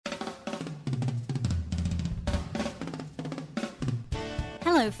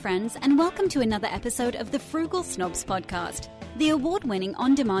Hello, friends, and welcome to another episode of the Frugal Snobs podcast, the award-winning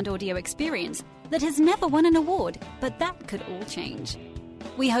on-demand audio experience that has never won an award, but that could all change.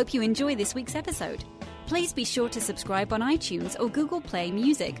 We hope you enjoy this week's episode. Please be sure to subscribe on iTunes or Google Play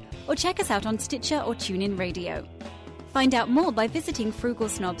Music, or check us out on Stitcher or TuneIn Radio. Find out more by visiting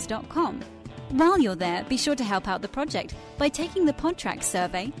frugalsnobs.com. While you're there, be sure to help out the project by taking the Podtrac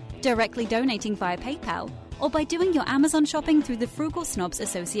survey, directly donating via PayPal, or by doing your Amazon shopping through the Frugal Snobs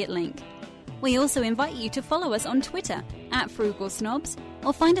associate link. We also invite you to follow us on Twitter @FrugalSnobs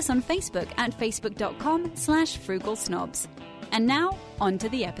or find us on Facebook at facebook.com/FrugalSnobs. And now, on to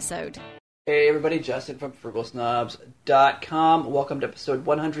the episode. Hey everybody, Justin from FrugalSnobs.com. Welcome to episode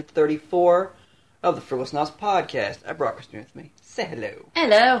 134 of the Frugal Snobs podcast. I brought Christine with me. Say hello.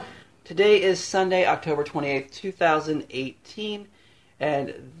 Hello. Today is Sunday, October 28th, 2018.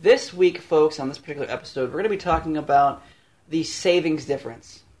 And this week, folks, on this particular episode, we're going to be talking about the savings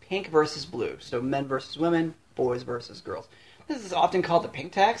difference. Pink versus blue. So men versus women, boys versus girls. This is often called the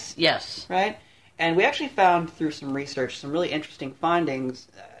pink tax. Yes. Right? And we actually found through some research some really interesting findings.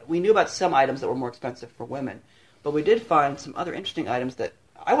 We knew about some items that were more expensive for women, but we did find some other interesting items that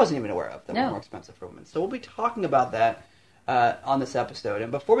I wasn't even aware of that were more expensive for women. So we'll be talking about that on this episode.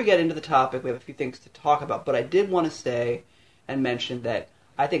 And before we get into the topic, we have a few things to talk about, but I did want to say and mention that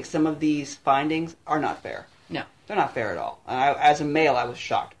I think some of these findings are not fair. No. They're not fair at all. As a male, I was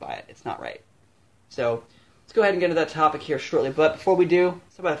shocked by it. It's not right. So let's go ahead and get into that topic here shortly. But before we do,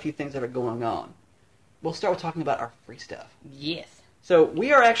 let's talk about a few things that are going on. We'll start with talking about our free stuff. Yes. So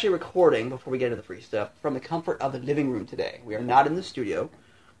we are actually recording, before we get into the free stuff, from the comfort of the living room today. We are not in the studio.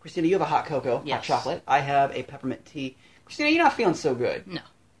 Christina, you have a hot cocoa, yes. Hot chocolate. I have a peppermint tea. Christina, you're not feeling so good. No.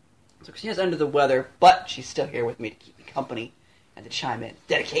 So Christina's under the weather, but she's still here with me to keep me company and to chime in.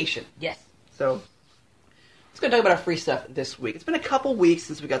 Dedication. Yes. So let's go talk about our free stuff this week. It's been a couple weeks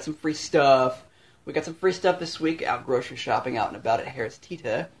since we got some free stuff. We got some free stuff this week out grocery shopping out and about at Harris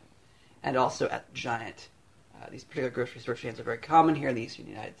Teeter and also at Giant. These particular grocery store chains are very common here in the eastern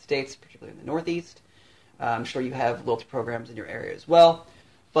United States, particularly in the Northeast. I'm sure you have loyalty programs in your area as well.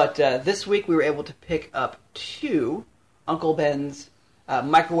 But this week we were able to pick up 2 Uncle Ben's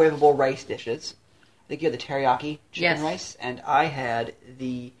microwavable rice dishes. I think you had the teriyaki chicken rice, and I had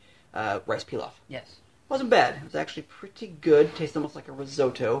the rice pilaf. Yes. It wasn't bad. It was actually pretty good. Tasted almost like a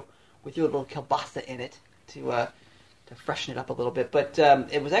risotto with your little kielbasa in it to freshen it up a little bit. But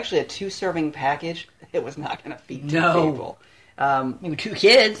it was actually a 2-serving package. It was not going to feed 2 people. Maybe 2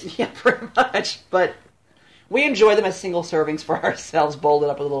 kids. Yeah, pretty much. But we enjoyed them as single servings for ourselves, bowled it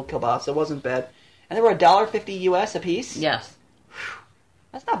up with a little kielbasa. It wasn't bad. And they were $1.50 US a piece. Yes.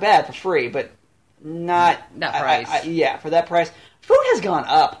 That's not bad for free, but not that price. Yeah, for that price. Food has gone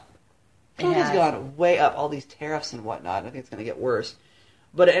up. Food has has gone way up. All these tariffs and whatnot. I think it's going to get worse.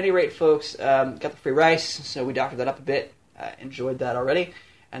 But at any rate, folks, got the free rice, so we doctored that up a bit. Enjoyed that already.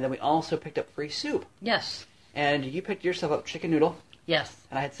 And then we also picked up free soup. Yes. And you picked yourself up chicken noodle. Yes.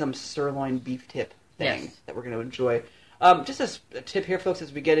 And I had some sirloin beef tip thing that we're going to enjoy. Just as a tip here, folks,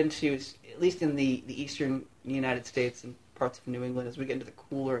 as we get into, at least in the eastern United States and parts of New England, as we get into the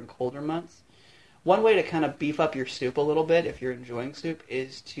cooler and colder months, one way to kind of beef up your soup a little bit, if you're enjoying soup,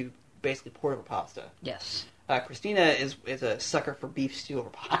 is to basically pour it over pasta. Yes. Christina is a sucker for beef stew over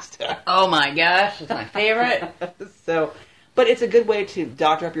pasta. Oh my gosh, it's my favorite. But it's a good way to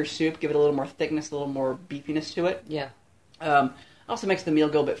doctor up your soup, give it a little more thickness, a little more beefiness to it. Yeah. Also makes the meal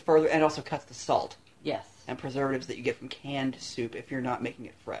go a bit further, and also cuts the salt. Yes. And preservatives that you get from canned soup if you're not making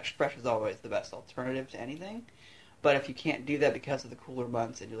it fresh. Fresh is always the best alternative to anything. But if you can't do that because of the cooler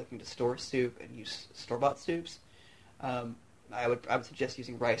months and you're looking to store soup and use store-bought soups, I would suggest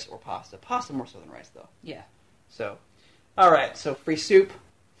using rice or pasta. Pasta more so than rice, though. Yeah. So, all right. So free soup,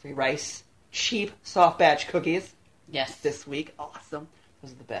 free rice, cheap soft batch cookies. Yes. This week, awesome.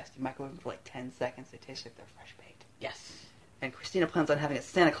 Those are the best. You microwave them for like 10 seconds. They taste like they're fresh baked. Yes. And Christina plans on having a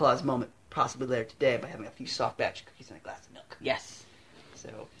Santa Claus moment possibly later today by having a few soft batch cookies and a glass of milk. Yes.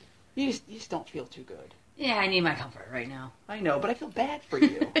 So you just don't feel too good. Yeah, I need my comfort right now. I know, but I feel bad for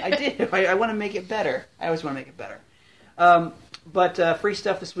you. I do. I want to make it better. I always want to make it better. But free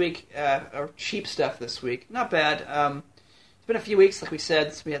stuff this week, or cheap stuff this week, not bad. It's been a few weeks, like we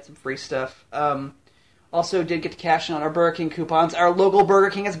said, so we had some free stuff. Also did get to cash in on our Burger King coupons. Our local Burger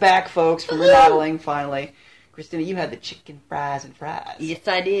King is back, folks, from remodeling, finally. Christina, you had the chicken fries and fries. Yes,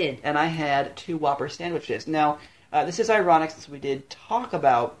 I did. And I had 2 Whopper sandwiches. Now, this is ironic since we did talk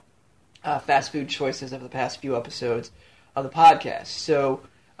about fast food choices over the past few episodes of the podcast. So,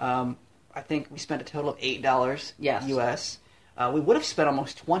 I think we spent a total of $8 US. We would have spent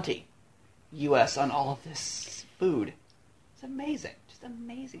almost $20 US on all of this food. It's amazing. Just just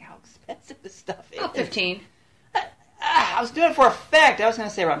amazing how expensive this stuff is. About 15. I was doing it for effect. I was going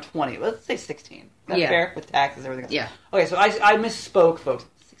to say around 20. Let's say 16. Is that fair? With taxes, everything else? Yeah. Okay, so I misspoke, folks.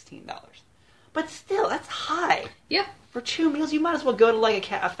 $16. But still, that's high. Yeah. For 2 meals, you might as well go to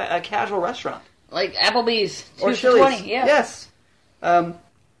like a casual restaurant. Like Applebee's. Or Chili's. 20, yeah. Yes.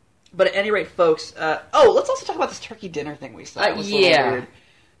 But at any rate, folks, let's also talk about this turkey dinner thing we saw. It was a little weird.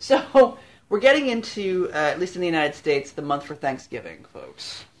 So, we're getting into, at least in the United States, the month for Thanksgiving,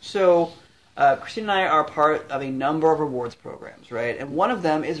 folks. So, Christine and I are part of a number of rewards programs, right? And one of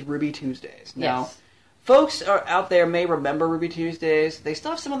them is Ruby Tuesdays. Now, folks out there may remember Ruby Tuesdays. They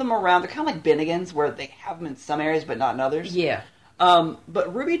still have some of them around. They're kind of like Bennigan's, where they have them in some areas, but not in others. Yeah.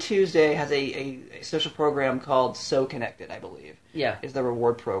 But Ruby Tuesday has a social program called So Connected, I believe. Yeah. Is the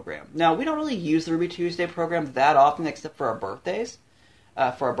reward program. Now, we don't really use the Ruby Tuesday program that often, except for our birthdays.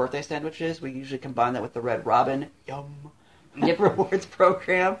 For our birthday sandwiches, we usually combine that with the Red Robin rewards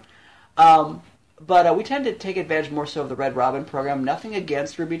program. But we tend to take advantage more so of the Red Robin program. Nothing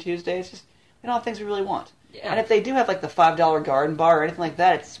against Ruby Tuesdays, just we don't have things we really want. Yeah. And if they do have like the $5 garden bar or anything like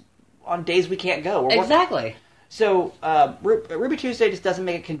that, it's on days we can't go. Exactly. So Ruby Tuesday just doesn't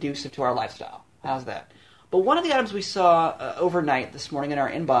make it conducive to our lifestyle. How's that? But one of the items we saw overnight this morning in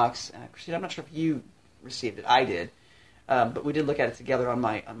our inbox, Christine, I'm not sure if you received it. I did. But we did look at it together on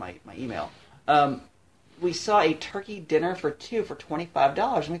my email. We saw a turkey dinner for two for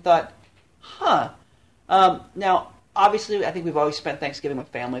 $25, and we thought, now, obviously, I think we've always spent Thanksgiving with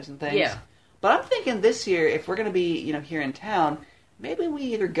families and things. Yeah. But I'm thinking this year, if we're going to be, here in town, maybe we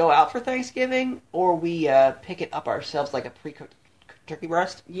either go out for Thanksgiving or we pick it up ourselves like a pre-cooked turkey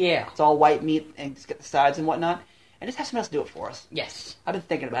breast. Yeah. It's all white meat and just get the sides and whatnot, and just have somebody else do it for us. Yes. I've been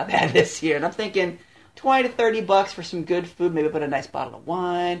thinking about that this year, and I'm thinking $20 to $30 for some good food, maybe put a nice bottle of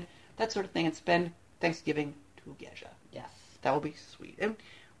wine, that sort of thing, and spend Thanksgiving together. Yes. That will be sweet. And,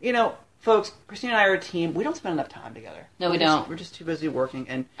 folks, Christine and I are a team. We don't spend enough time together. No, we don't. We're just too busy working.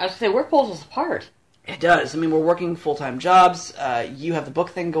 And I was going to say, work pulls us apart. It does. I mean, we're working full-time jobs. You have the book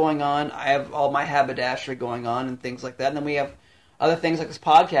thing going on. I have all my haberdashery going on and things like that. And then we have other things like this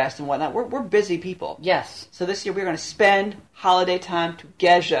podcast and whatnot. We're busy people. Yes. So this year we're going to spend holiday time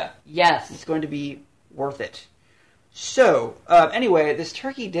together. Yes. It's going to be worth it. So, anyway, this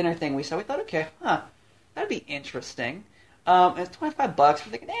turkey dinner thing we saw, we thought, okay, that'd be interesting. It's $25. We're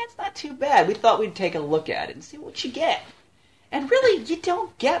thinking, it's not too bad. We thought we'd take a look at it and see what you get. And really, you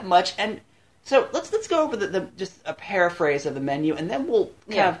don't get much. And so let's go over the just a paraphrase of the menu, and then we'll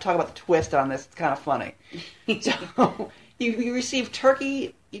kind of talk about the twist on this. It's kind of funny. So you receive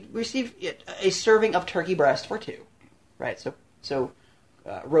turkey. You receive a serving of turkey breast for two, right? So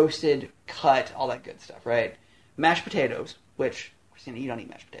roasted, cut, all that good stuff, right? Mashed potatoes, which Christina, you don't eat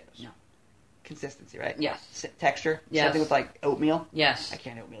mashed potatoes. No. Consistency, right? Yes. Texture? Yes. Something with like oatmeal? Yes. I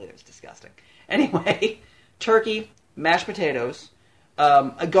can't eat oatmeal either. It's disgusting. Anyway, turkey, mashed potatoes,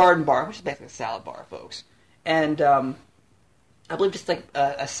 a garden bar, which is basically a salad bar, folks, and I believe just like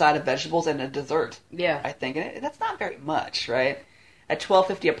a side of vegetables and a dessert. Yeah. I think. And that's not very much, right? At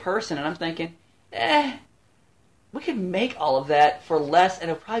 $12.50 a person, and I'm thinking, we could make all of that for less,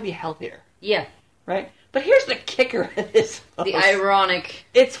 and it'll probably be healthier. Yeah. Right? But here's the kicker of this, folks. The ironic.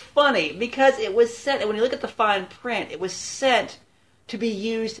 It's funny, because it was sent, and when you look at the fine print, it was sent to be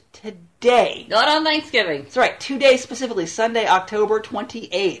used today. Not on Thanksgiving. That's right, 2 days specifically, Sunday, October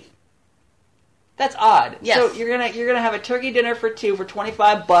 28th. That's odd. Yes. So you're gonna have a turkey dinner for two for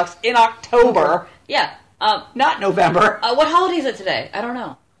 $25 in October. Yeah. Not November. What holiday is it today? I don't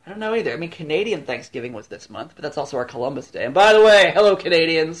know. I don't know either. I mean, Canadian Thanksgiving was this month, but that's also our Columbus Day. And by the way, hello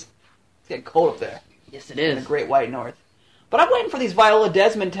Canadians. It's getting cold up there. Yes, it In is. the Great White North. But I'm waiting for these Viola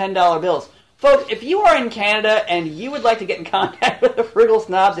Desmond $10 bills. Folks, if you are in Canada and you would like to get in contact with the Frugal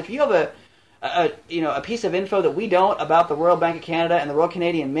Snobs, if you have a piece of info that we don't about the Royal Bank of Canada and the Royal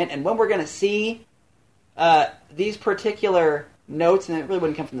Canadian Mint, and when we're going to see these particular notes, and it really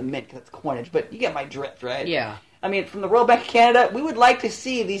wouldn't come from the Mint because it's coinage, but you get my drift, right? Yeah. I mean, from the Royal Bank of Canada, we would like to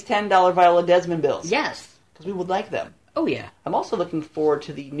see these $10 Viola Desmond bills. Yes. Because we would like them. Oh, yeah. I'm also looking forward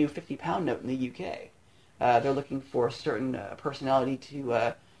to the new £50 note in the UK. They're looking for a certain personality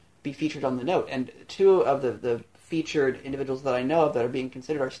to be featured on the note. And two of the featured individuals that I know of that are being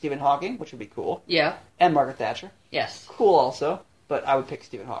considered are Stephen Hawking, which would be cool, Yeah. and Margaret Thatcher. Yes. Cool also, but I would pick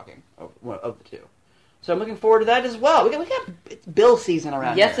Stephen Hawking of the two. So I'm looking forward to that as well. We got it's bill season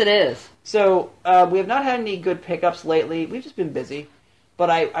around here. Yes, it is. So we have not had any good pickups lately. We've just been busy. But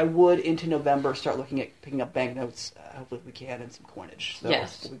I would, into November, start looking at picking up banknotes, hopefully if we can, and some coinage. So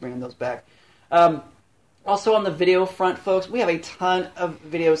yes. we'll be bringing those back. Also on the video front, folks, we have a ton of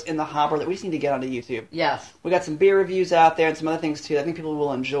videos in the hopper that we just need to get onto YouTube. Yes. We got some beer reviews out there and some other things too that I think people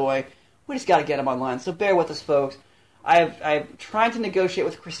will enjoy. We just got to get them online, so bear with us, folks. I'm trying to negotiate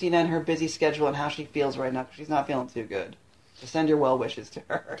with Christina and her busy schedule and how she feels right now because she's not feeling too good. So send your well wishes to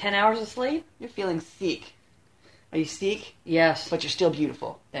her. 10 hours of sleep? You're feeling sick. Are you sick? Yes. But you're still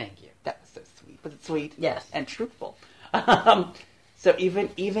beautiful. Thank you. That was so sweet. Was it sweet? Yes. And truthful. So even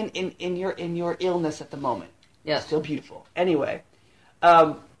in your illness at the moment, Yes. still beautiful. Anyway,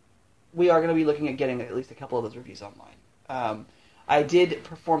 we are going to be looking at getting at least a couple of those reviews online. I did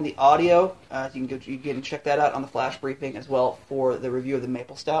perform the audio. You can check that out on the Flash Briefing as well for the review of the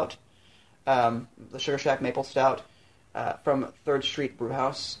Maple Stout, the Sugar Shack Maple Stout from 3rd Street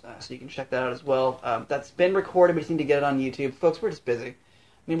Brewhouse. So you can check that out as well. That's been recorded. We just need to get it on YouTube. Folks, we're just busy.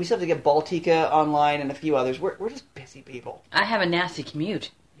 I mean, we still have to get Baltica online and a few others. We're just busy people. I have a nasty commute.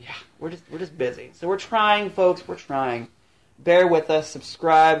 Yeah, we're just busy. So we're trying, folks. We're trying. Bear with us.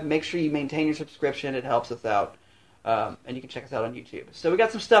 Subscribe. Make sure you maintain your subscription. It helps us out. And you can check us out on YouTube. So we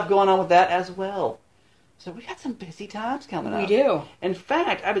got some stuff going on with that as well. So we got some busy times coming up. We do. In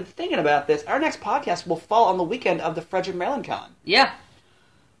fact, I've been thinking about this. Our next podcast will fall on the weekend of the Frederick, Maryland Con. Yeah.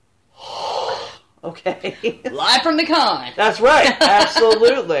 Okay. Live from the con. That's right.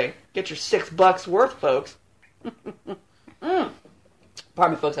 Absolutely. Get your $6 worth, folks. Pardon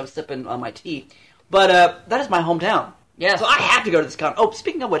me, folks. I was sipping on my tea. But that is my hometown. Yes. So I have to go to this con. Oh,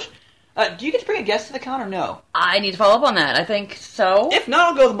 speaking of which, do you get to bring a guest to the con or no? I need to follow up on that. I think so. If not,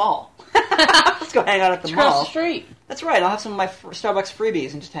 I'll go to the mall. Let's go hang out at the mall. Across the street. That's right. I'll have some of my Starbucks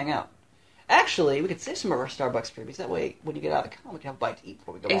freebies and just hang out. Actually, we could save some of our Starbucks freebies. That way, when you get out of the con, we can have a bite to eat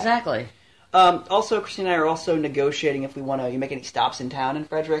before we go back. Exactly. Also, Christina and I are also negotiating if we want to make any stops in town in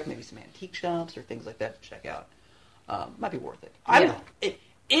Frederick, maybe some antique shops or things like that to check out. Might be worth it. Yeah.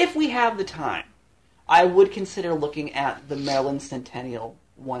 If we have the time, I would consider looking at the Maryland Centennial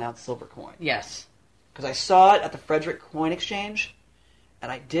 1-ounce silver coin. Yes. Because I saw it at the Frederick Coin Exchange,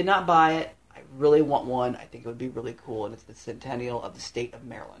 and I did not buy it. I really want one. I think it would be really cool, and it's the Centennial of the state of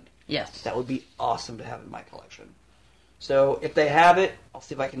Maryland. Yes. That would be awesome to have in my collection. So if they have it, I'll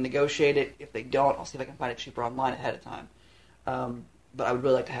see if I can negotiate it. If they don't, I'll see if I can find it cheaper online ahead of time. But I would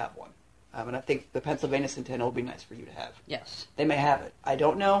really like to have one. And I think the Pennsylvania Centennial would be nice for you to have. Yes. They may have it. I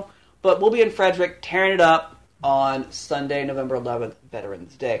don't know. But we'll be in Frederick tearing it up on Sunday, November 11th,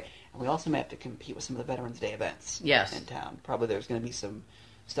 Veterans Day. And we also may have to compete with some of the Veterans Day events in town. Probably there's going to be some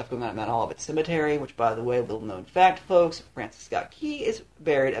stuff going on at Mount Olivet Cemetery, which, by the way, little known fact, folks, Francis Scott Key is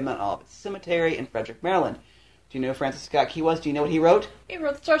buried at Mount Olivet Cemetery in Frederick, Maryland. Do you know who Francis Scott Key was? Do you know what he wrote? He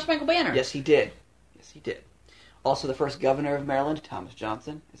wrote the Star Spangled Banner. Yes, he did. Yes, he did. Also, the first governor of Maryland, Thomas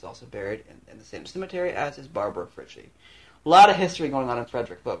Johnson, is also buried in the same cemetery, as is Barbara Fritchie. A lot of history going on in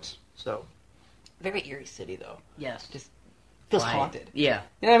Frederick, folks. So, very eerie city, though. Yes. Just feels haunted. Yeah.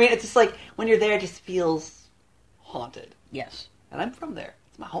 You know what I mean? It's just like, when you're there, it just feels haunted. Yes. And I'm from there.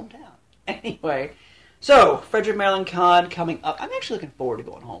 It's my hometown. Anyway, so, Frederick, Maryland Con coming up. I'm actually looking forward to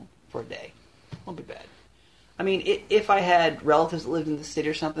going home for a day. Won't be bad. I mean, if I had relatives that lived in the city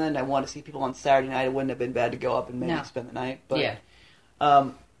or something and I wanted to see people on Saturday night, it wouldn't have been bad to go up and maybe spend the night. But, yeah.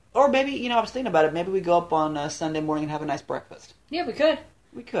 Or maybe, I was thinking about it, maybe we go up on Sunday morning and have a nice breakfast. Yeah, we could.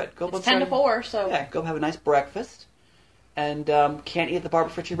 We could. Go up It's on 10 to 4, so... Yeah, go have a nice breakfast. And can't eat at the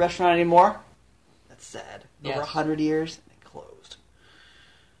Barbara Fritchie restaurant anymore. That's sad. Yes. Over 100 years, they closed.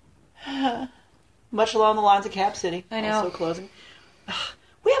 Much along the lines of Cap City. I know. Also closing.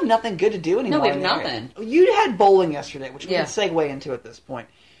 We have nothing good to do anymore. No, we have in the area. nothing. You had bowling yesterday, which we Yeah. can segue into at this point.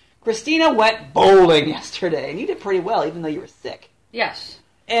 Christina went bowling yesterday, and you did pretty well, even though you were sick. Yes.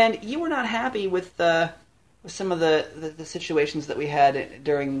 And you were not happy with some of the situations that we had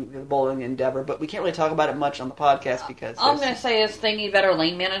during the bowling endeavor, but we can't really talk about it much on the podcast because All I'm going to say is they need better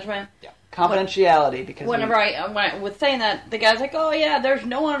lane management. Yeah. Confidentiality, because Whenever I was saying that, the guy's like, "Oh yeah, there's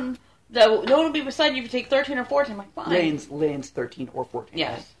no one will be beside you if you take 13 or 14." I'm like, fine. lanes 13 or 14.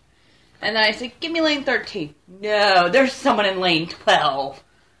 Yes. Right? And then I said, "Give me lane 13." No, there's someone in lane 12.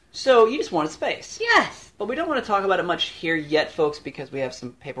 So you just wanted space. Yes. But we don't want to talk about it much here yet, folks, because we have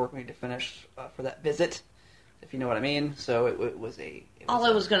some paperwork we need to finish for that visit, if you know what I mean. So it was All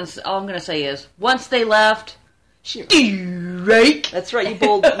I'm gonna say is, once they left, right? That's right. You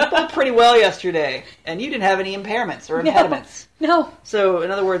bowled pretty well yesterday, and you didn't have any impairments or impediments. No. So,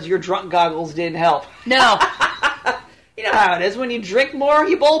 in other words, your drunk goggles didn't help. No. You know how it is. When you drink more,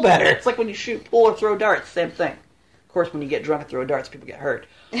 you bowl better. It's like when you shoot pool or throw darts. Same thing. Of course, when you get drunk and throw darts, people get hurt.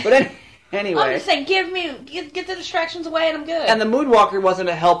 But anyway. I'm just saying, get the distractions away and I'm good. And the Moonwalker wasn't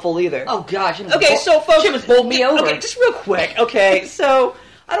helpul either. Oh gosh. Okay, so folks. She was bowled me over. Okay, just real quick. Okay, so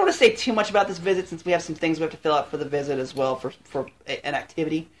I don't want to say too much about this visit since we have some things we have to fill out for the visit as well for an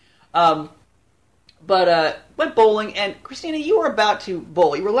activity. But went bowling, and Christina, you were about to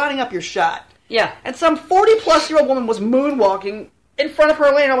bowl. You were lining up your shot. Yeah. And some 40-plus-year-old woman was moonwalking in front of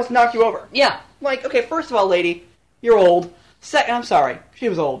her lane and almost knocked you over. Yeah. Like, okay, first of all, lady, you're old. Second, I'm sorry, she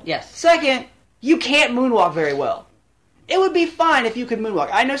was old. Yes. Second, you can't moonwalk very well. It would be fine if you could moonwalk.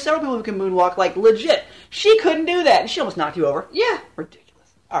 I know several people who can moonwalk, like, legit. She couldn't do that, and she almost knocked you over. Yeah. Ridiculous.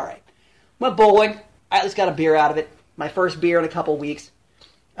 All right. Went bowling. I at least got a beer out of it. My first beer in a couple weeks.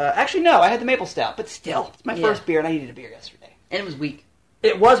 Actually, no, I had the maple stout, but still, it's my first beer, and I needed a beer yesterday. And it was weak.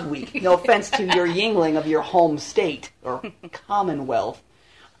 It was weak. No offense to your Yingling of your home state, or Commonwealth.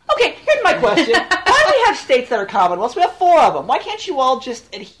 Okay, here's my question. Why do we have states that are Commonwealths? We have 4 of them. Why can't you all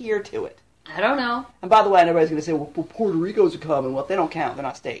just adhere to it? I don't know. And by the way, everybody's going to say, well, Puerto Rico's a Commonwealth. They don't count. They're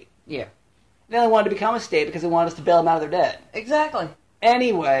not state. Yeah. They only wanted to become a state because they wanted us to bail them out of their debt. Exactly.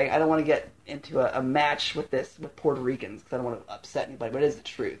 Anyway, I don't want to get into a match with Puerto Ricans because I don't want to upset anybody, but it is the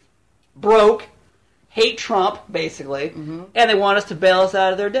truth. Broke, hate Trump, basically, and they want us to bail us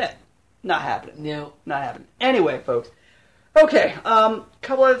out of their debt. Not happening. No. Not happening. Anyway, folks. Okay,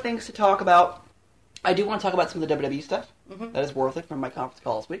 couple other things to talk about. I do want to talk about some of the WWE stuff. That is worth it from my conference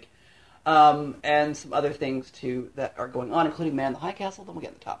call this week. And some other things, too, that are going on, including Man in the High Castle. Then we'll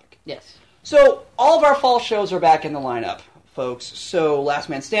get into the topic. Yes. So, all of our fall shows are back in the lineup, folks. So, Last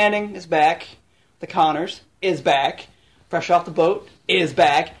Man Standing is back. The Connors is back. Fresh Off the Boat is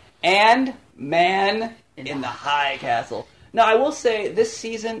back. And Man in the High Castle. Now, I will say, this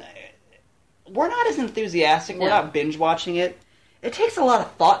season, we're not as enthusiastic. No. We're not binge-watching it. It takes a lot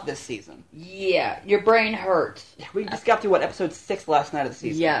of thought this season. Yeah, your brain hurts. We just got through, episode 6 last night of the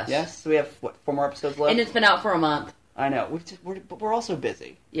season? Yes. Yes? So we have, 4 more episodes left? And it's been out for a month. I know. But we're also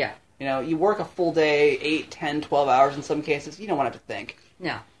busy. Yeah. You know, you work a full day, 8, 10, 12 hours in some cases. You don't want to have to think.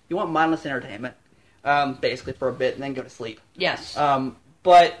 No. You want mindless entertainment, basically, for a bit, and then go to sleep. Yes.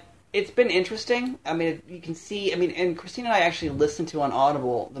 But it's been interesting. I mean, you can see... I mean, and Christine and I actually listened to on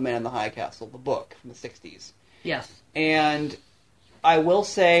Audible The Man in the High Castle, the book from the 60s. Yes. And I will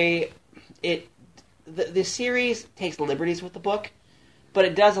say the series takes liberties with the book, but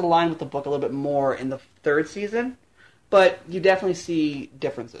it does align with the book a little bit more in the 3rd season. But you definitely see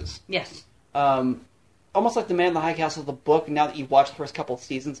differences. Yes. Almost like The Man in the High Castle, the book, now that you've watched the first couple of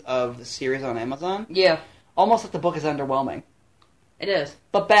seasons of the series on Amazon, Yeah. almost like the book is underwhelming. It is.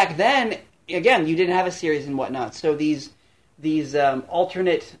 But back then, again, you didn't have a series and whatnot, so these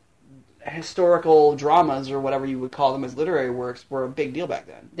alternate historical dramas, or whatever you would call them as literary works, were a big deal back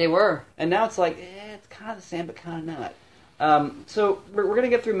then. They were. And now it's like, it's kind of the same, but kind of not. So we're going to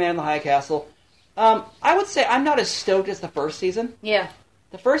get through Man in the High Castle. I would say I'm not as stoked as the first season. Yeah.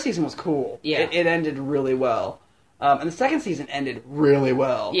 The first season was cool. Yeah. It ended really well. And the second season ended really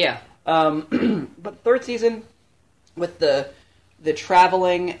well. Yeah. But third season, with the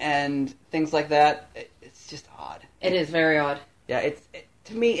traveling and things like that, it's just odd. It is very odd. Yeah,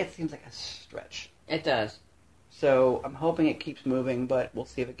 to me, it seems like a stretch. It does. So I'm hoping it keeps moving, but we'll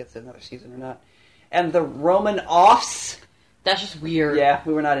see if it gets another season or not. And the Roman offs. That's just weird. Yeah,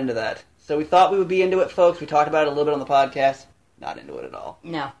 we were not into that. So we thought we would be into it, folks. We talked about it a little bit on the podcast. Not into it at all.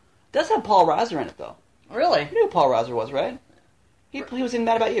 No. It does have Paul Reiser in it, though. Really? You knew who Paul Reiser was, right? He was in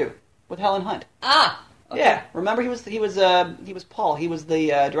Mad About You with Helen Hunt. Ah. Okay. Yeah, remember he was Paul. He was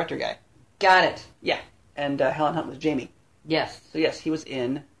the director guy. Got it. Yeah, and Helen Hunt was Jamie. Yes. So yes, he was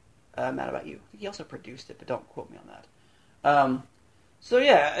in Mad About You. I think he also produced it, but don't quote me on that. So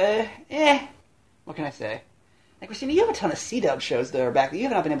yeah, what can I say? Like, Christina, you have a ton of C-Dub shows that are back that you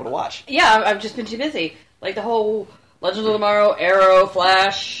haven't been able to watch. Yeah, I've just been too busy. Like the whole Legends of Tomorrow, Arrow,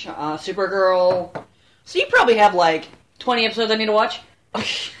 Flash, Supergirl. So you probably have, 20 episodes I need to watch.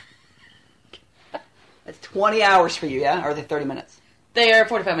 That's 20 hours for you, yeah? Or are they 30 minutes? They are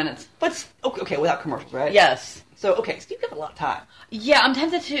 45 minutes. But, okay, without commercials, right? Yes. So, okay, so you've got a lot of time. Yeah, I'm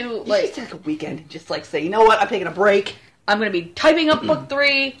tempted to, You just take a weekend and just, say, you know what, I'm taking a break. I'm going to be typing up book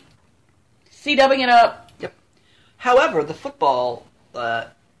 3, C-dubbing it up. Yep. However, the football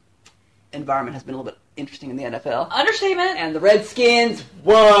environment has been a little bit interesting in the NFL. Understatement. And the Redskins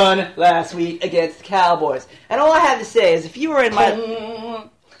won last week against the Cowboys. And all I have to say is, if you were in my...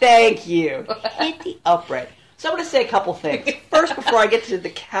 Thank you. Hit the upright. So I'm going to say a couple things. First, before I get to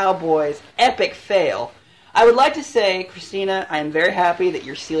the Cowboys' epic fail, I would like to say, Christina, I am very happy that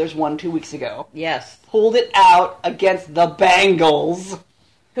your Steelers won 2 weeks ago. Yes. Pulled it out against the Bengals.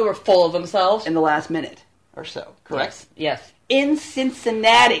 Who were full of themselves. In the last minute or so, correct? Yes. In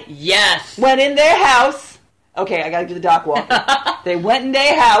Cincinnati. Yes. Went in their house. Okay, I gotta do the Doc Walker. They went in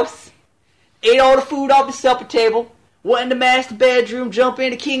their house, ate all the food off the supper table, went into master bedroom, jump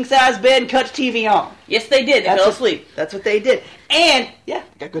into king-size bed, and cut the TV on. Yes, they did. They fell asleep. That's what they did. And, yeah,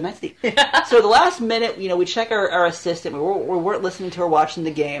 got a good night's sleep. So the last minute, we check our assistant. We weren't listening to her watching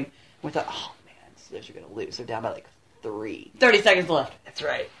the game. We thought, oh, man, the Steelers are going to lose. They're down by, 3. 30 seconds left. That's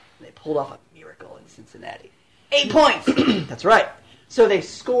right. And they pulled off a miracle in Cincinnati. 8 points. That's right. So they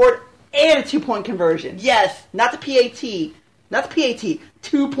scored and a 2-point conversion. Yes. Not the PAT. Not the PAT.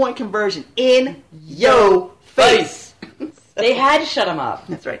 2-point conversion in yo face. They had to shut them up.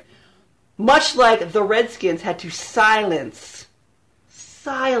 That's right. Much like the Redskins had to silence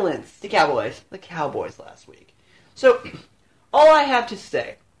The Cowboys. the Cowboys last week. So, all I have to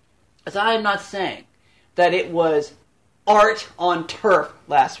say is I am not saying that it was art on turf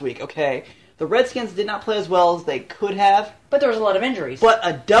last week, okay? The Redskins did not play as well as they could have. But there was a lot of injuries. But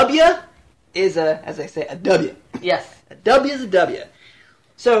a W is as I say, a W. Yes. A W is a W.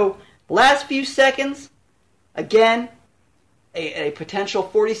 So, last few seconds, again, a potential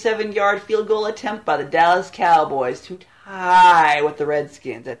 47-yard field goal attempt by the Dallas Cowboys to tie with the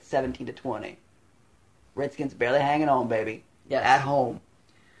Redskins at 17-20. Redskins barely hanging on, baby. Yes. At home.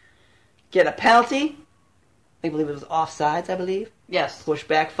 Get a penalty. I believe it was offsides, I believe. Yes. Pushed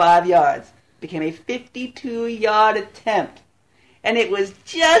back 5 yards. Became a 52-yard attempt. And it was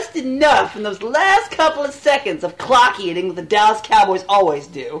just enough in those last couple of seconds of clock eating that the Dallas Cowboys always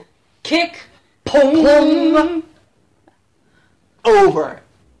do. Kick. Boom. Over.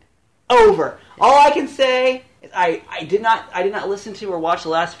 All I can say is I did not listen to or watch the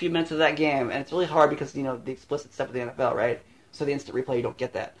last few minutes of that game, and it's really hard because the explicit stuff of the NFL, right? So the instant replay, you don't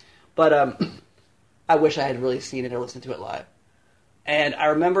get that. But I wish I had really seen it or listened to it live. And I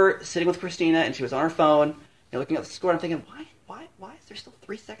remember sitting with Christina, and she was on her phone, looking at the score, and I'm thinking, why is there still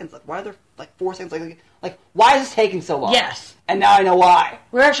 3 seconds left? Why are there 4 seconds? Like, why is this taking so long? Yes. And now I know why.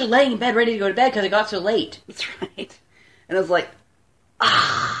 We're actually laying in bed ready to go to bed because it got so late. That's right. And I was like,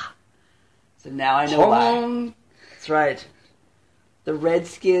 So now I know why. That's right. The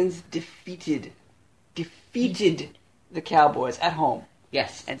Redskins defeated the Cowboys at home.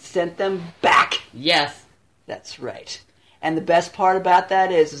 Yes. And sent them back. Yes. That's right. And the best part about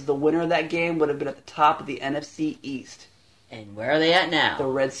that is the winner of that game would have been at the top of the NFC East. And where are they at now? The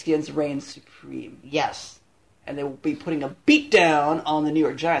Redskins reign supreme. Yes. And they will be putting a beat down on the New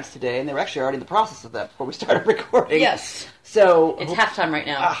York Giants today, and they were actually already in the process of that before we started recording. Yes. So it's halftime right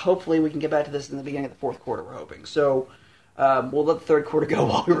now. Hopefully we can get back to this in the beginning of the fourth quarter, we're hoping. So we'll let the third quarter go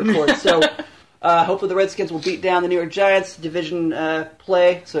while we record. So hopefully the Redskins will beat down the New York Giants. Division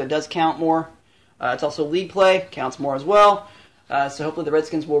play, so it does count more. It's also league play, counts more as well. So hopefully the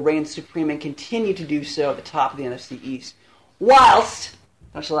Redskins will reign supreme and continue to do so at the top of the NFC East. Whilst,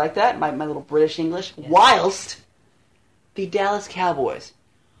 don't you like that? My little British English. Yes. Whilst the Dallas Cowboys,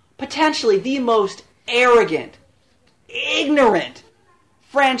 potentially the most arrogant, ignorant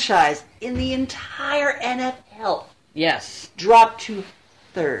franchise in the entire NFL. Yes. Dropped to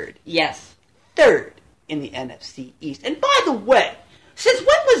third. Yes. Third in the NFC East. And by the way, since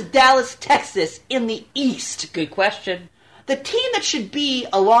when was Dallas, Texas in the East? Good question. The team that should be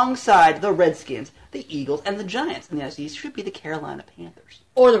alongside the Redskins, the Eagles, and the Giants in the NFC East should be the Carolina Panthers.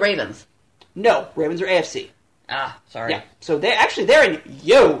 Or the Ravens. No, Ravens are AFC. Sorry. Yeah, so they're in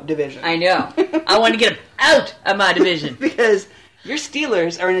yo division. I know. I want to get them out of my division. Because your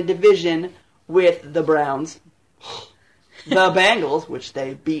Steelers are in a division with the Browns, the Bengals, which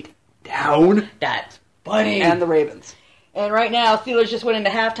they beat down. That's funny. And the Ravens. And right now, Steelers just went into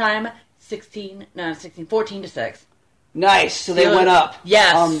halftime 14-6. Nice. So they went up.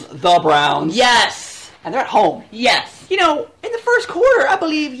 Yes. On the Browns. Yes. And they're at home. Yes. In the first quarter, I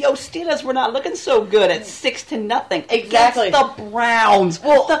believe Steelers were not looking so good at 6-0. Exactly. Against the Browns.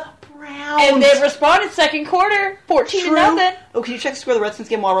 Well, the Browns. And they've responded second quarter, 14-0. Oh, can you check the score of the Redskins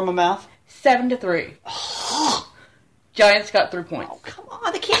game while I run my mouth? 7-3. Giants got 3 points. Oh, come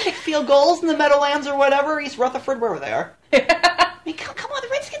on. They can't kick field goals in the Meadowlands or whatever. East Rutherford, wherever they are. I mean, come on. The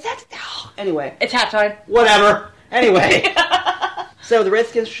Redskins have to... Oh. Anyway. It's halftime. Whatever. Anyway. So the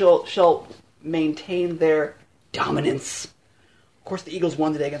Redskins shall maintain their dominance. Of course, the Eagles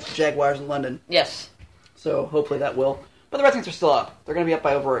won today against the Jaguars in London. Yes. So hopefully that will. But the Redskins are still up. They're going to be up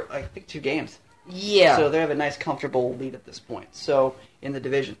by over, I think, 2 games. Yeah. So they have a nice, comfortable lead at this point. So, in the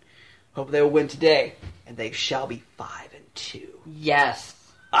division. Hope they will win today. And they shall be 5-2. Yes.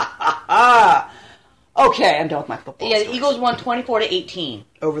 Ha ha ha! Okay, I'm done with my football. Yeah, the stories. Eagles won 24-18.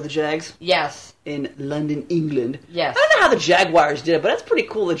 Over the Jags? Yes. In London, England. Yes. I don't know how the Jaguars did it, but that's pretty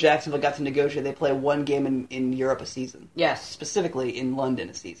cool that Jacksonville got to negotiate. They play one game in Europe a season. Yes. Specifically in London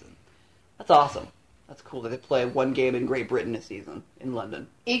a season. That's awesome. That's cool that they play one game in Great Britain a season in London.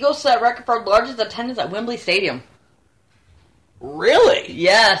 Eagles set record for largest attendance at Wembley Stadium. Really?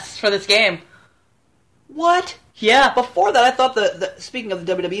 Yes, for this game. What? Yeah. Before that, I thought speaking of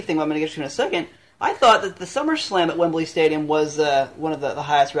the WWE thing, I'm going to get to in a second, I thought that the SummerSlam at Wembley Stadium was one of the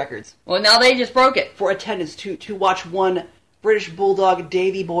highest records. Well, now they just broke it. For attendance, to watch one British Bulldog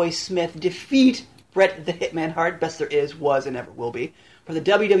Davey Boy Smith defeat Bret the Hitman Hart, best there is, was, and ever will be, for the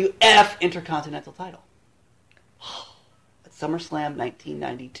WWF Intercontinental title. At SummerSlam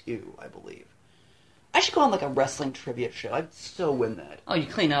 1992, I believe. I should go on like a wrestling trivia show. I'd so win that. Oh, you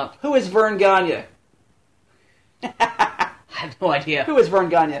clean up. Who is Vern Gagne? I have no idea. Who is Vern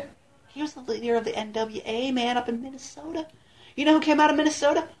Gagne? He was the leader of the NWA, man, up in Minnesota. You know who came out of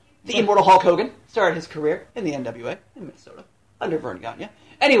Minnesota? The immortal Hulk Hogan started his career in the NWA in Minnesota under Vern Gagne.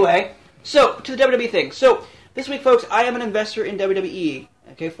 Anyway, so to the WWE thing. So this week, folks, I am an investor in WWE.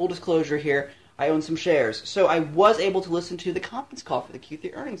 Okay, full disclosure here. I own some shares. So I was able to listen to the conference call for the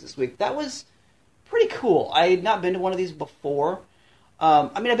Q3 earnings this week. That was pretty cool. I had not been to one of these before.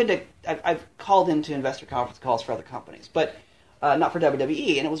 I've called into investor conference calls for other companies, but not for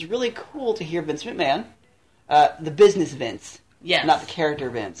WWE. And it was really cool to hear Vince McMahon, the business Vince, Yes. not the character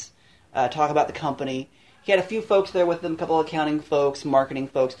Vince, talk about the company. He had a few folks there with him, a couple of accounting folks, marketing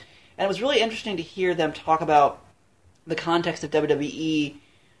folks, and it was really interesting to hear them talk about the context of WWE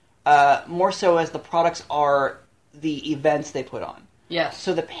more so as the products are the events they put on. Yes.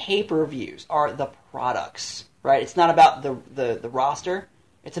 So the pay-per-views are the products, right? It's not about the roster.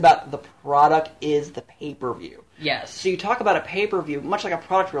 It's about the product is the pay-per-view. Yes. So you talk about a pay-per-view, much like a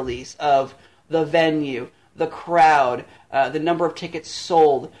product release, of the venue, the crowd, the number of tickets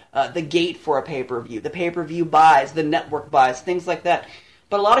sold, the gate for a pay-per-view, the pay-per-view buys, the network buys, things like that.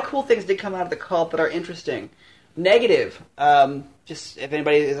 But a lot of cool things did come out of the call that are interesting. Negative, just if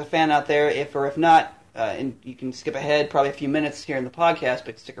anybody is a fan out there, if not, and you can skip ahead probably a few minutes here in the podcast,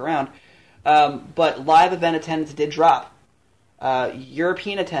 but stick around. But live event attendance did drop.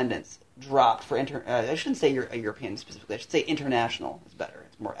 European attendance dropped for I shouldn't say European specifically. I should say international is better.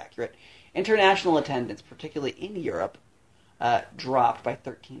 It's more accurate. International attendance, particularly in Europe, dropped by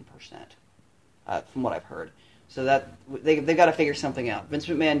 13%, from what I've heard. So that they've got to figure something out. Vince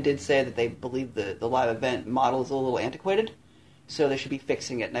McMahon did say that they believe the live event model is a little antiquated, so they should be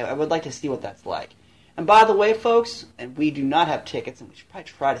fixing it. And I would like to see what that's like. And by the way, folks, and we do not have tickets, and we should probably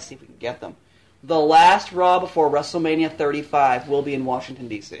try to see if we can get them, the last Raw before WrestleMania 35 will be in Washington,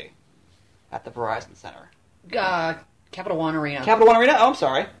 D.C. at the Verizon Center. Capital One Arena. Capital One Arena? Oh, I'm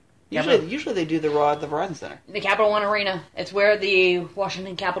sorry. Yeah, Usually they do the Raw at the Verizon Center. The Capital One Arena. It's where the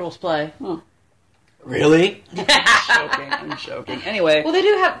Washington Capitals play. Really? I'm joking. Anyway. Well, they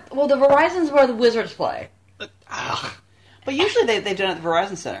do have... Well, the Verizon's where the Wizards play. But usually they've done it at the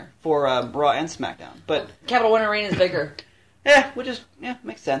Verizon Center for Raw and SmackDown. But Capital One Arena is bigger.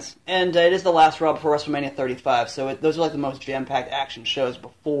 Makes sense. And it is the last Raw before WrestleMania 35, so those are like the most jam-packed action shows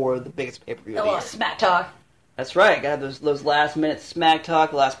before the biggest pay-per-view of the year. Smack Talk. That's right. Got those last-minute Smack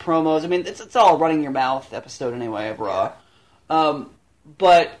Talk, the last promos. I mean, it's all running your mouth episode anyway of Raw.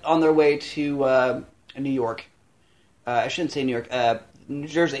 But on their way to New York, I shouldn't say New York, New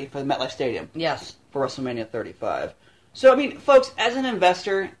Jersey for the MetLife Stadium. Yes. For WrestleMania 35. So, I mean, folks, as an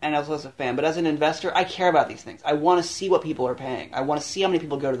investor, and also as a fan, but as an investor, I care about these things. I want to see what people are paying. I want to see how many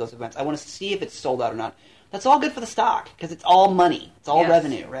people go to those events. I want to see if it's sold out or not. That's all good for the stock, because it's all money. It's all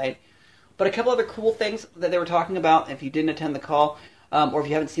revenue, right? But a couple other cool things that they were talking about, if you didn't attend the call, or if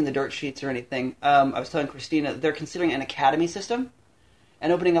you haven't seen the dirt sheets or anything, I was telling Christina, they're considering an academy system,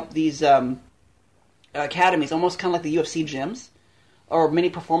 and opening up these academies, almost kind of like the UFC gyms, or mini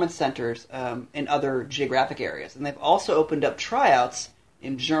performance centers in other geographic areas. And they've also opened up tryouts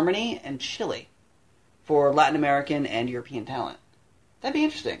in Germany and Chile for Latin American and European talent. That'd be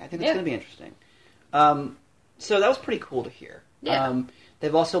interesting. I think that's going to be interesting. So that was pretty cool to hear. Yeah.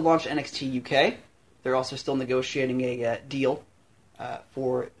 They've also launched NXT UK. They're also still negotiating a deal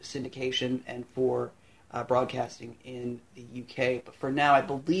for syndication and for broadcasting in the UK. But for now, I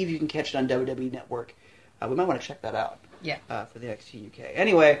believe you can catch it on WWE Network. We might want to check that out. Yeah. For the NXT UK.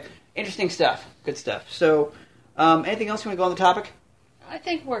 Anyway, interesting stuff. Good stuff. So, anything else you want to go on the topic? I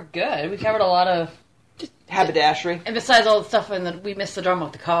think we're good. We covered a lot of... Just haberdashery. And besides all the stuff we missed the drum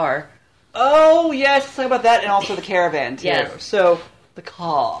with the car. Oh, yes. Let's talk about that and also the caravan, too. Yes. So, the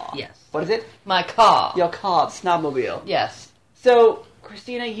car. Yes. What is it? My car. Your car, the Snobmobile. Yes. So,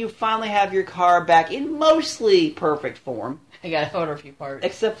 Christina, you finally have your car back in mostly perfect form. I gotta order a few parts.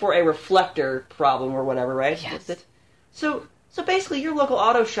 Except for a reflector problem or whatever, right? Yes. What's it? So basically, your local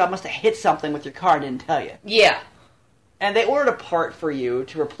auto shop must have hit something with your car and didn't tell you. Yeah. And they ordered a part for you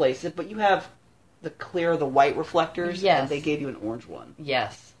to replace it, but you have the white reflectors, yes. and they gave you an orange one.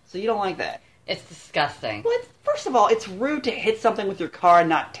 Yes. So you don't like that. It's disgusting. Well, first of all, it's rude to hit something with your car and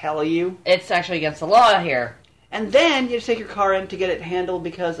not tell you. It's actually against the law here. And then you just take your car in to get it handled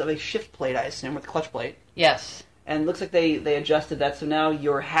because of a shift plate, I assume, with the clutch plate. Yes. And it looks like they adjusted that, so now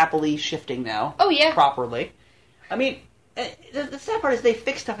you're happily shifting now. Oh, yeah. Properly. I mean, the sad part is they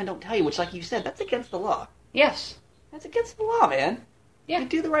fix stuff and don't tell you, which, like you said, that's against the law. Yes. That's against the law, man. Yeah. You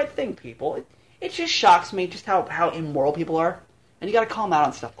do the right thing, people. It just shocks me just how immoral people are. And you gotta call them out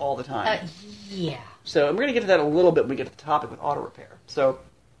on stuff all the time. Yeah. So we're gonna get to that a little bit when we get to the topic with auto repair. So,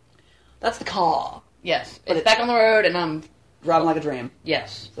 that's the car. Yes. But It's back on the road, and I'm... Driving like a dream.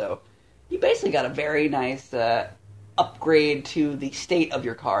 Yes. So, you basically got a very nice upgrade to the state of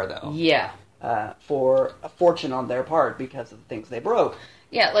your car, though. Yeah. For a fortune on their part because of the things they broke.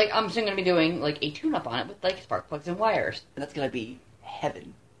 Yeah, like, I'm soon going to be doing, like, a tune-up on it with, like, spark plugs and wires. And that's gonna be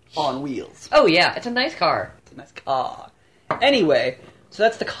heaven on wheels. Oh, yeah. It's a nice car. It's a nice car. Anyway, so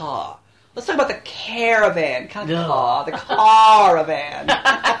that's the car. Let's talk about the caravan. Kind of car. The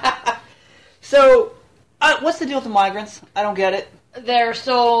caravan. So, what's the deal with the migrants? I don't get it. They're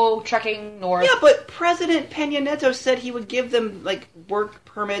still trekking north. Yeah, but President Peña Nieto said he would give them, like, work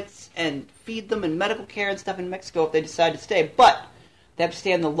permits and feed them and medical care and stuff in Mexico if they decide to stay. But they have to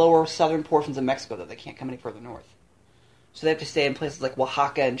stay in the lower southern portions of Mexico, though. They can't come any further north. So they have to stay in places like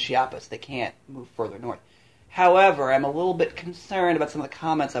Oaxaca and Chiapas. They can't move further north. However, I'm a little bit concerned about some of the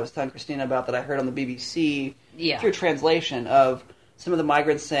comments I was telling Christina about that I heard on the BBC through translation of some of the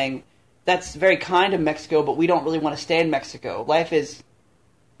migrants saying, that's very kind of Mexico, but we don't really want to stay in Mexico. Life is,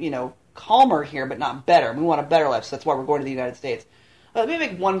 calmer here, but not better. We want a better life, so that's why we're going to the United States. Let me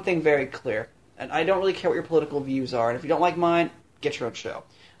make one thing very clear, and I don't really care what your political views are, and if you don't like mine, get your own show.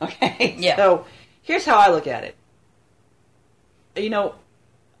 Okay? Yeah. So, here's how I look at it.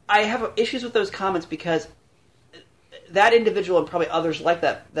 I have issues with those comments because that individual and probably others like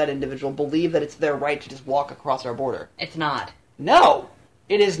that individual believe that it's their right to just walk across our border. It's not. No,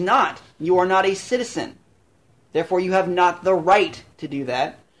 it is not. You are not a citizen. Therefore, you have not the right to do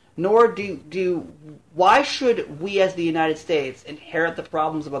that. Nor why should we as the United States inherit the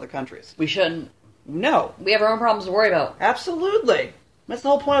problems of other countries? We shouldn't. No. We have our own problems to worry about. Absolutely. That's the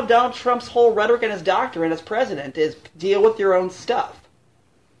whole point of Donald Trump's whole rhetoric and his doctrine as president is deal with your own stuff.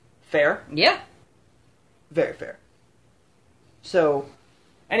 Fair? Yeah. Very fair. So,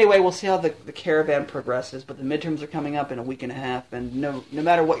 anyway, we'll see how the caravan progresses, but the midterms are coming up in a week and a half, and no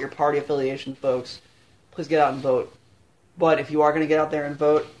matter what your party affiliation, folks, please get out and vote. But if you are going to get out there and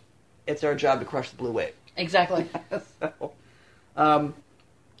vote, it's our job to crush the blue wave. Exactly. So,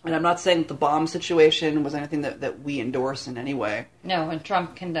 and I'm not saying that the bomb situation was anything that we endorse in any way. No, and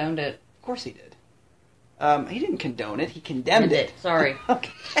Trump condoned it. Of course he did. He didn't condone it. He condemned it. Sorry.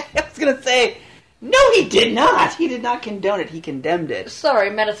 Okay. I was going to say, no, he did not. He did not condone it. He condemned it. Sorry,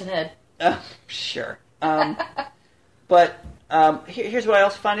 medicine head. Sure. But here's what I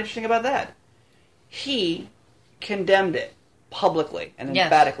also find interesting about that. He condemned it publicly and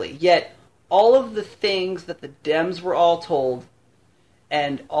emphatically. Yet all of the things that the Dems were all told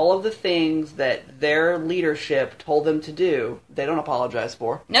and all of the things that their leadership told them to do, they don't apologize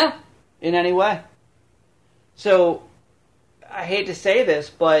for. No. In any way. So, I hate to say this,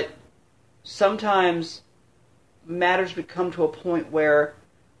 but sometimes matters become to a point where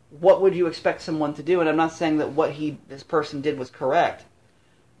what would you expect someone to do? And I'm not saying that what this person did was correct,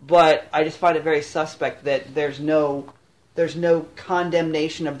 but I just find it very suspect that there's no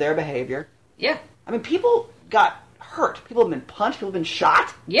condemnation of their behavior. Yeah. I mean, people got hurt. People have been punched. People have been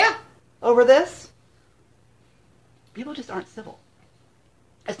shot. Yeah. Over this. People just aren't civil.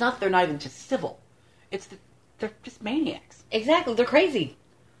 It's not that they're not even just civil. It's that they're just maniacs. Exactly. They're crazy.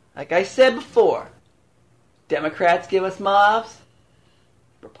 Like I said before, Democrats give us mobs,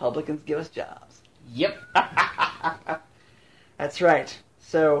 Republicans give us jobs. Yep. That's right.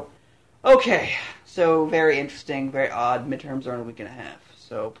 So, okay. So, very interesting, very odd. Midterms are in a week and a half.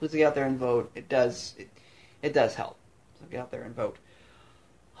 So, please get out there and vote. It does help. So, get out there and vote.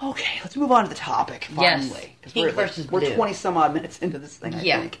 Okay, let's move on to the topic, finally. Yes. Pink versus blue. We're 20-some-odd minutes into this thing, I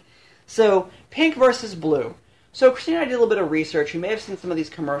Yeah. think. So, pink versus blue. So, Christina and I did a little bit of research. You may have seen some of these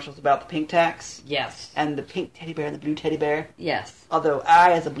commercials about the pink tax. Yes. And the pink teddy bear and the blue teddy bear. Yes. Although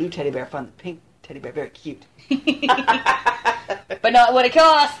I, as a blue teddy bear, find the pink teddy bear very cute. But not what it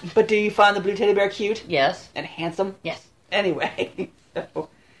costs. But do you find the blue teddy bear cute? Yes. And handsome? Yes. Anyway, so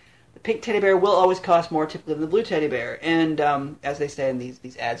the pink teddy bear will always cost more typically than the blue teddy bear. And as they say in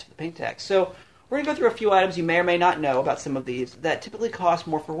these ads for the pink tax. So we're going to go through a few items you may or may not know about some of these that typically cost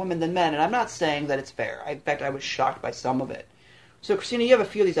more for women than men. And I'm not saying that it's fair. In fact, I was shocked by some of it. So, Christina, you have a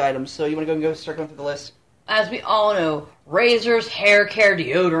few of these items, so you want to start going through the list? As we all know, razors, hair care,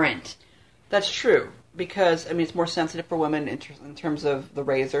 deodorant. That's true. Because, I mean, it's more sensitive for women in terms of the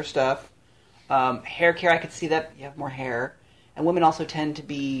razor stuff. Hair care, I could see that. You have more hair. And women also tend to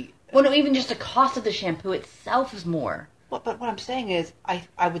be... Well, no, even just the cost of the shampoo itself is more. But what I'm saying is,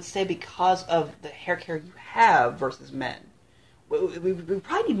 I would say because of the hair care you have versus men, we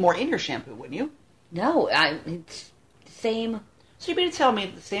probably need more in your shampoo, wouldn't you? No, it's the same. So you mean to tell me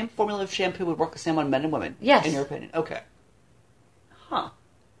the same formula of shampoo would work the same on men and women? Yes. In your opinion? Okay. Huh.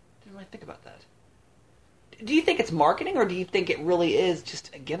 Didn't really think about that. Do you think it's marketing, or do you think it really is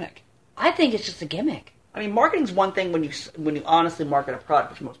just a gimmick? I think it's just a gimmick. I mean, marketing's one thing when you honestly market a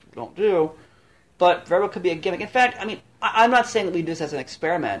product, which most people don't do, but very well could be a gimmick. In fact, I mean, I'm not saying that we do this as an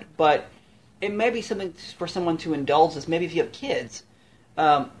experiment, but it may be something for someone to indulge this. Maybe if you have kids,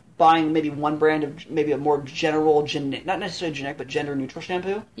 buying maybe one brand of maybe a more general, not necessarily generic, but gender-neutral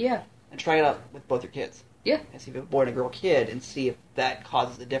shampoo. Yeah. And try it out with both your kids. Yeah. And see if you have a boy and a girl kid, and see if that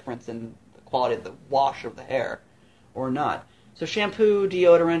causes a difference in the quality of the wash of the hair or not. So shampoo,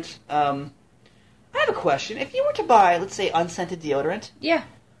 deodorant. I have a question. If you were to buy, let's say, unscented deodorant, Yeah.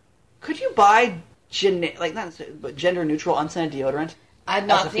 could you buy not gender-neutral unscented deodorant? I've as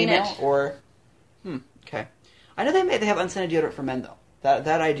not a seen female? it. Or, okay. I know they have unscented deodorant for men though.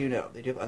 That I do know. They do have